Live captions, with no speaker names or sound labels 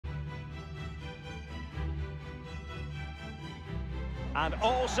And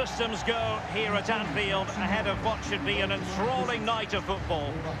all systems go here at Anfield ahead of what should be an enthralling night of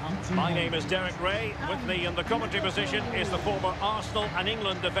football. My name is Derek Ray. With me in the commentary position is the former Arsenal and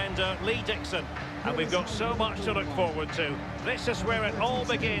England defender Lee Dixon. And we've got so much to look forward to. This is where it all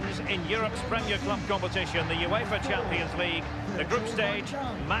begins in Europe's Premier Club competition, the UEFA Champions League, the group stage,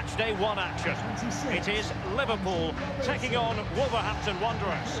 match day 1 action. It is Liverpool taking on Wolverhampton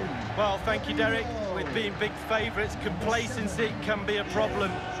Wanderers. Well, thank you, Derek. With being big favourites, complacency can be a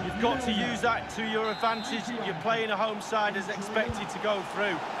problem. You've got to use that to your advantage. You're playing a home side as expected to go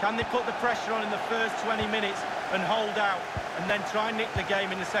through. Can they put the pressure on in the first 20 minutes and hold out, and then try and nick the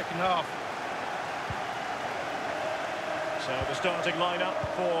game in the second half? So the starting lineup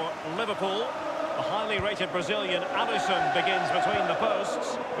for Liverpool. The highly rated Brazilian Alisson begins between the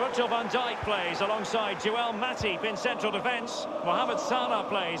posts. Virgil van Dijk plays alongside Joel Matip in central defence. Mohamed Salah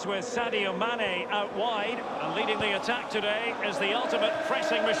plays with Sadio Mane out wide. And leading the attack today is the ultimate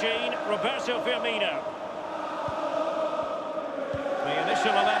pressing machine, Roberto Firmino. The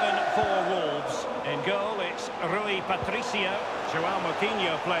initial 11 for Wolves. In goal, it's Rui Patricio. Joao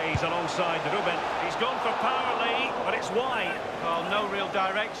Moutinho plays alongside Ruben. He's gone for power, Lee, but it's wide. Well, no real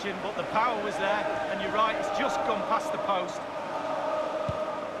direction, but the power was there. And you're right, it's just gone past the post.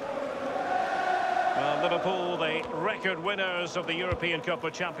 Well, Liverpool, the record winners of the European Cup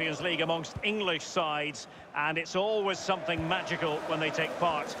of Champions League amongst English sides. And it's always something magical when they take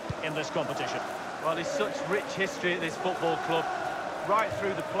part in this competition. Well, there's such rich history at this football club. Right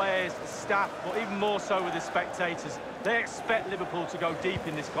through the players, the staff, but even more so with the spectators. They expect Liverpool to go deep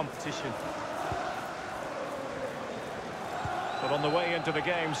in this competition. But on the way into the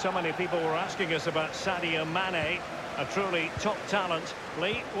game, so many people were asking us about Sadio Mane, a truly top talent.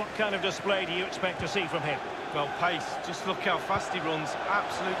 Lee, what kind of display do you expect to see from him? Well, pace. Just look how fast he runs.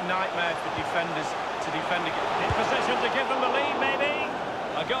 Absolute nightmare for defenders to defend against. In position to give them the lead, maybe?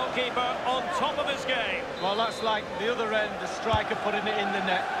 A goalkeeper on top of his game. Well, that's like the other end, the striker putting it in the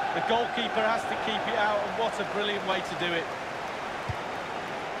net. The goalkeeper has to keep it out, and what a brilliant way to do it.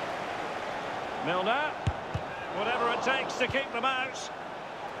 Milner, whatever it takes to keep them out.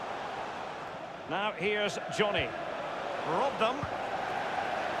 Now here's Johnny. Robbed them.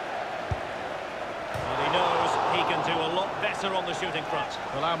 And he knows he can do a lot better on the shooting front.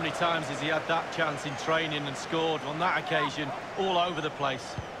 Well, how many times has he had that chance in training and scored? On that occasion, all over the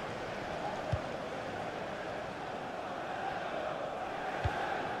place.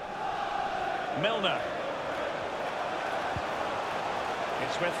 Milner.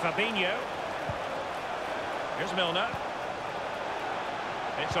 It's with Fabinho. Here's Milner.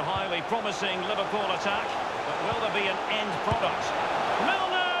 It's a highly promising Liverpool attack, but will there be an end product?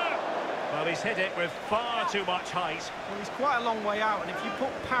 Milner! Well, he's hit it with far too much height. Well, he's quite a long way out, and if you put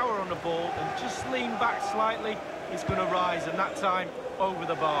power on the ball and just lean back slightly, he's going to rise, and that time, over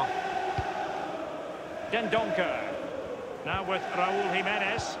the bar. Dendoncker. Now with Raúl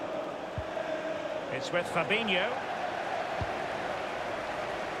Jiménez. It's with Fabinho.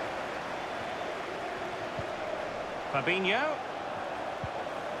 Fabinho.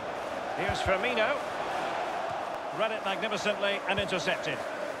 Here's Firmino. Read it magnificently and intercepted.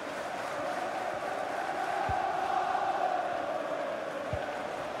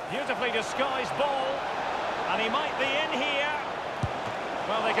 Beautifully disguised ball. And he might be in here.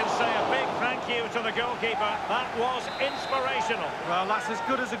 Well, they can say a big thank you to the goalkeeper. That was inspirational. Well, that's as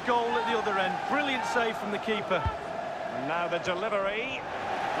good as a goal at the other end. Brilliant save from the keeper. And now the delivery.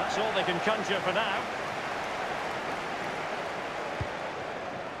 That's all they can conjure for now.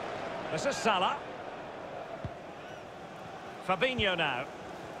 This is Salah. Fabinho now.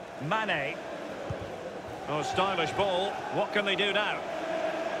 Mane. Oh, stylish ball. What can they do now?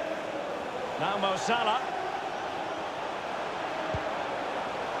 Now Mo Salah.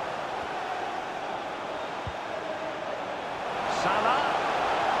 Salah.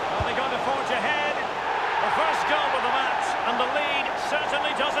 Are they going to forge ahead? The first goal of the match, and the lead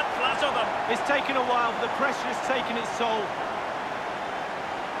certainly doesn't flatter them. It's taken a while, but the pressure has taken its toll.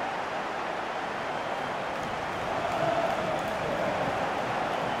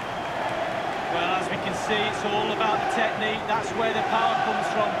 Well, as we can see, it's all about the technique. That's where the power comes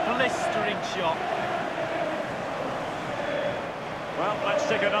from. Blistering shot. Well, let's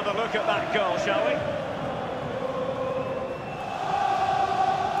take another look at that goal, shall we?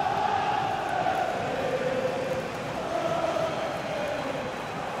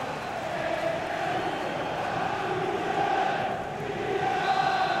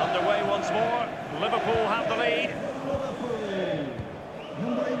 Underway once more. Liverpool have the lead. Liverpool,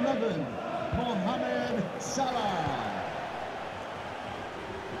 number 11, Mohamed Salah.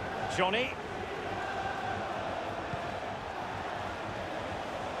 Johnny.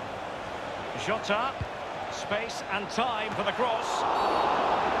 Jota. Space and time for the cross.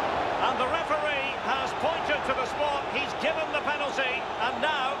 And the referee has pointed to the spot. He's given the penalty. And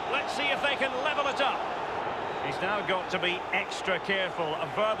now, let's see if they can level it up. He's now got to be extra careful. A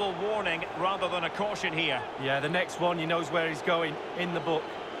verbal warning rather than a caution here. Yeah, the next one, he knows where he's going, in the book.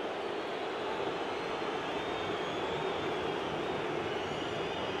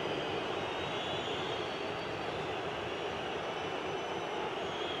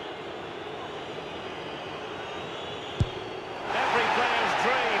 Every player's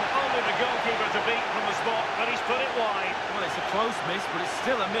dream, only the goalkeeper to beat from the spot, but he's put it wide. Well, it's a close miss, but it's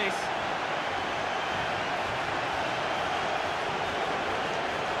still a miss.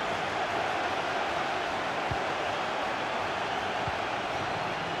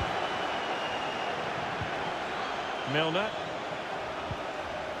 Milner.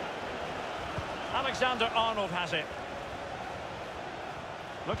 Alexander-Arnold has it.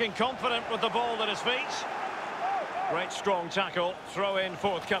 Looking confident with the ball at his feet. Great strong tackle, throw in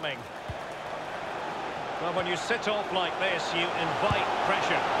forthcoming. Well, when you sit off like this, you invite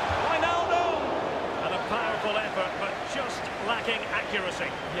pressure. Ronaldo! And a powerful effort, but just lacking accuracy.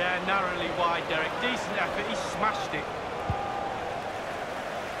 Yeah, narrowly wide, Derek. Decent effort, he smashed it.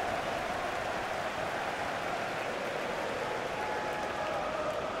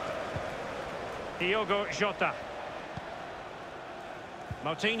 Diogo Jota.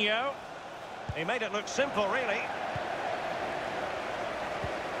 Moutinho. He made it look simple, really.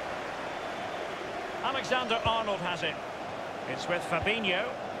 Alexander-Arnold has it. It's with Fabinho.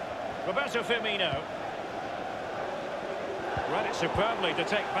 Roberto Firmino. Read it superbly to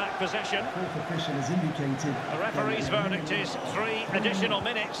take back possession. Fourth official has indicated. The referee's verdict is 3 additional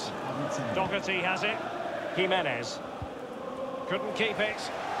minutes. Doherty has it. Jimenez. Couldn't keep it.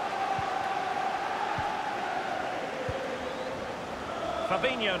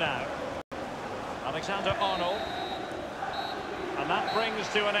 Fabinho now. Alexander-Arnold. And that brings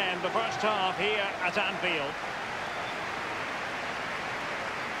to an end the first half here at Anfield.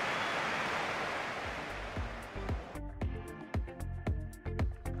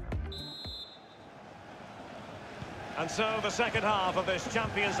 And so the second half of this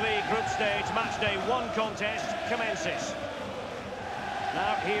Champions League group stage matchday 1 contest commences.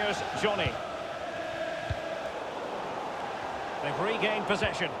 Now here's Johnny. They've regained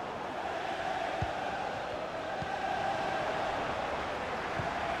possession.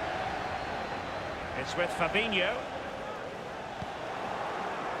 It's with Fabinho.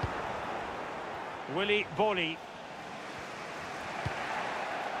 Willy Boli.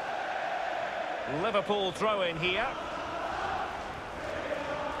 Liverpool throw in here.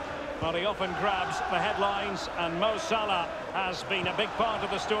 Well, he often grabs the headlines, and Mo Salah has been a big part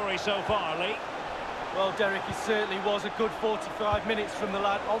of the story so far, Lee. Well, Derek, it certainly was a good 45 minutes from the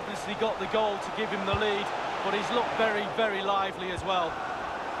lad. Obviously got the goal to give him the lead, but he's looked very, very lively as well.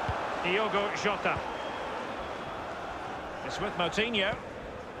 Diogo Jota. It's with Moutinho.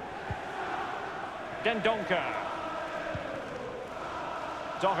 Dendoncker.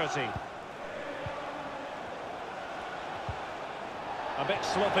 Doherty. A bit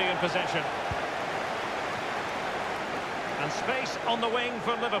sloppy in possession. And space on the wing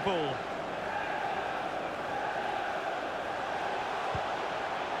for Liverpool.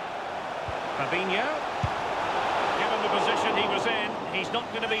 Fabinho. Given the position he was in, he's not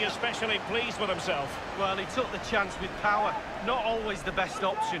going to be especially pleased with himself. Well, he took the chance with power. Not always the best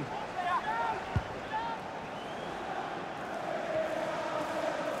option.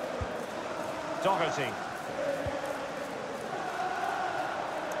 Doherty.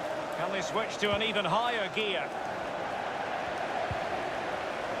 Can they switch to an even higher gear?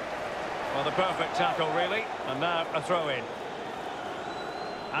 Well, the perfect tackle, really. And now a throw-in.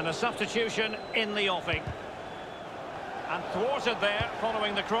 And a substitution in the offing. And thwarted there,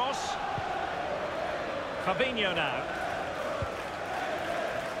 following the cross. Fabinho now.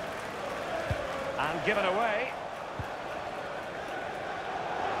 And given away.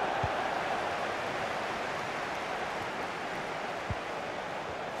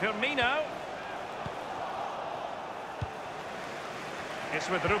 Firmino. It's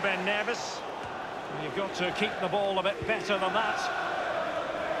with Ruben Neves. You've got to keep the ball a bit better than that.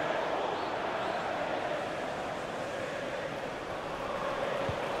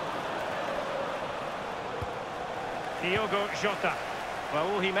 Diogo Jota.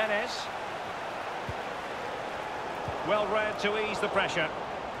 Raúl Jimenez. Well read to ease the pressure.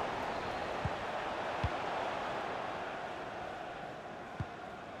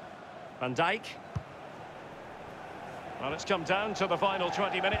 Van Dijk. Well, it's come down to the final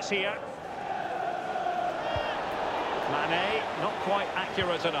 20 minutes here. Mane, not quite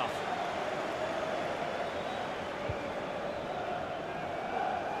accurate enough.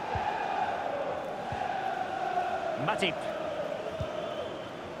 Matip.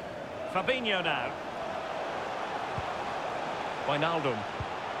 Fabinho now. Wijnaldum.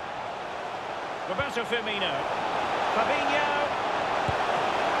 Roberto Firmino. Fabinho.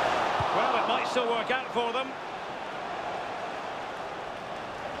 Well, it might still work out for them.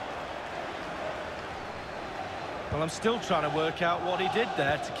 Well, I'm still trying to work out what he did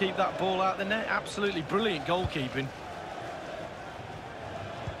there to keep that ball out the net. Absolutely brilliant goalkeeping.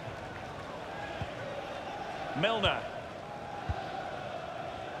 Milner.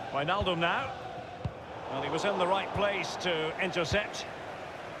 Wijnaldum now. Well, he was in the right place to intercept.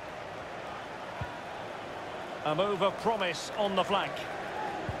 A move of promise on the flank.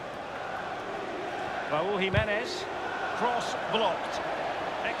 Raúl Jiménez. Cross blocked.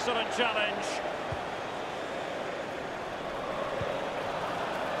 Excellent challenge.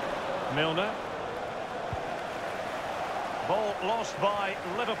 Milner. Ball lost by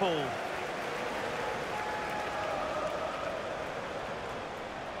Liverpool.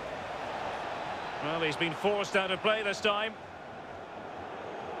 Well, he's been forced out of play this time.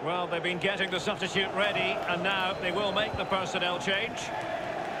 Well, they've been getting the substitute ready, and now they will make the personnel change.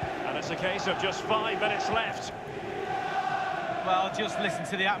 And it's a case of just 5 minutes left. Well, just listen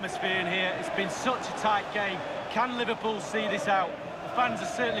to the atmosphere in here. It's been such a tight game. Can Liverpool see this out? The fans are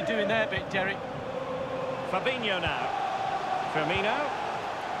certainly doing their bit, Derek. Fabinho now. Firmino.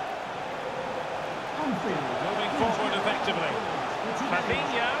 Moving forward effectively.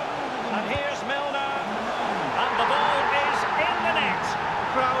 Fabinho. And here's Milner. And the ball is in the net. The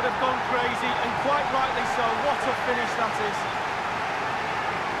crowd have gone crazy, and quite rightly so. What a finish that is.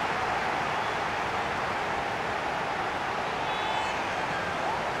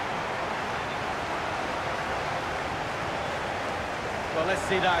 Well, let's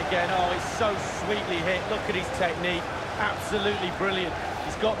see that again. Oh, it's so sweetly hit. Look at his technique. Absolutely brilliant.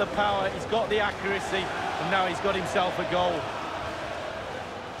 He's got the power, he's got the accuracy, and now he's got himself a goal.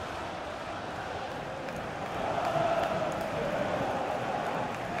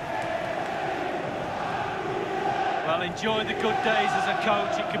 Well, enjoy the good days as a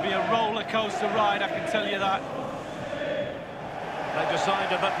coach. It can be a roller coaster ride, I can tell you that. They've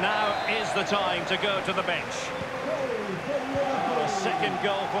decided that now is the time to go to the bench. A second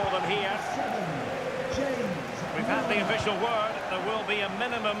goal for them here. We've had the official word. There will be a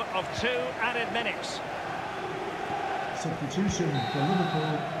minimum of 2 added minutes. Substitution for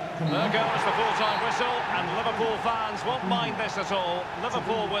Liverpool. There goes the full-time whistle, and Liverpool fans won't mind this at all.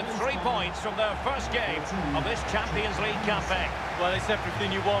 Liverpool with 3 points from their first game of this Champions League campaign. Well, it's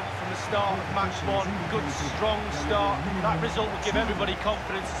everything you want from the start of match one. Good, strong start. That result will give everybody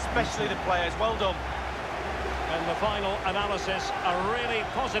confidence, especially the players. Well done. And the final analysis, a really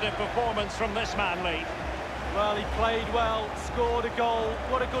positive performance from this man, Lee. Well, he played well, scored a goal.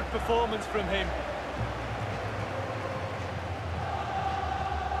 What a good performance from him.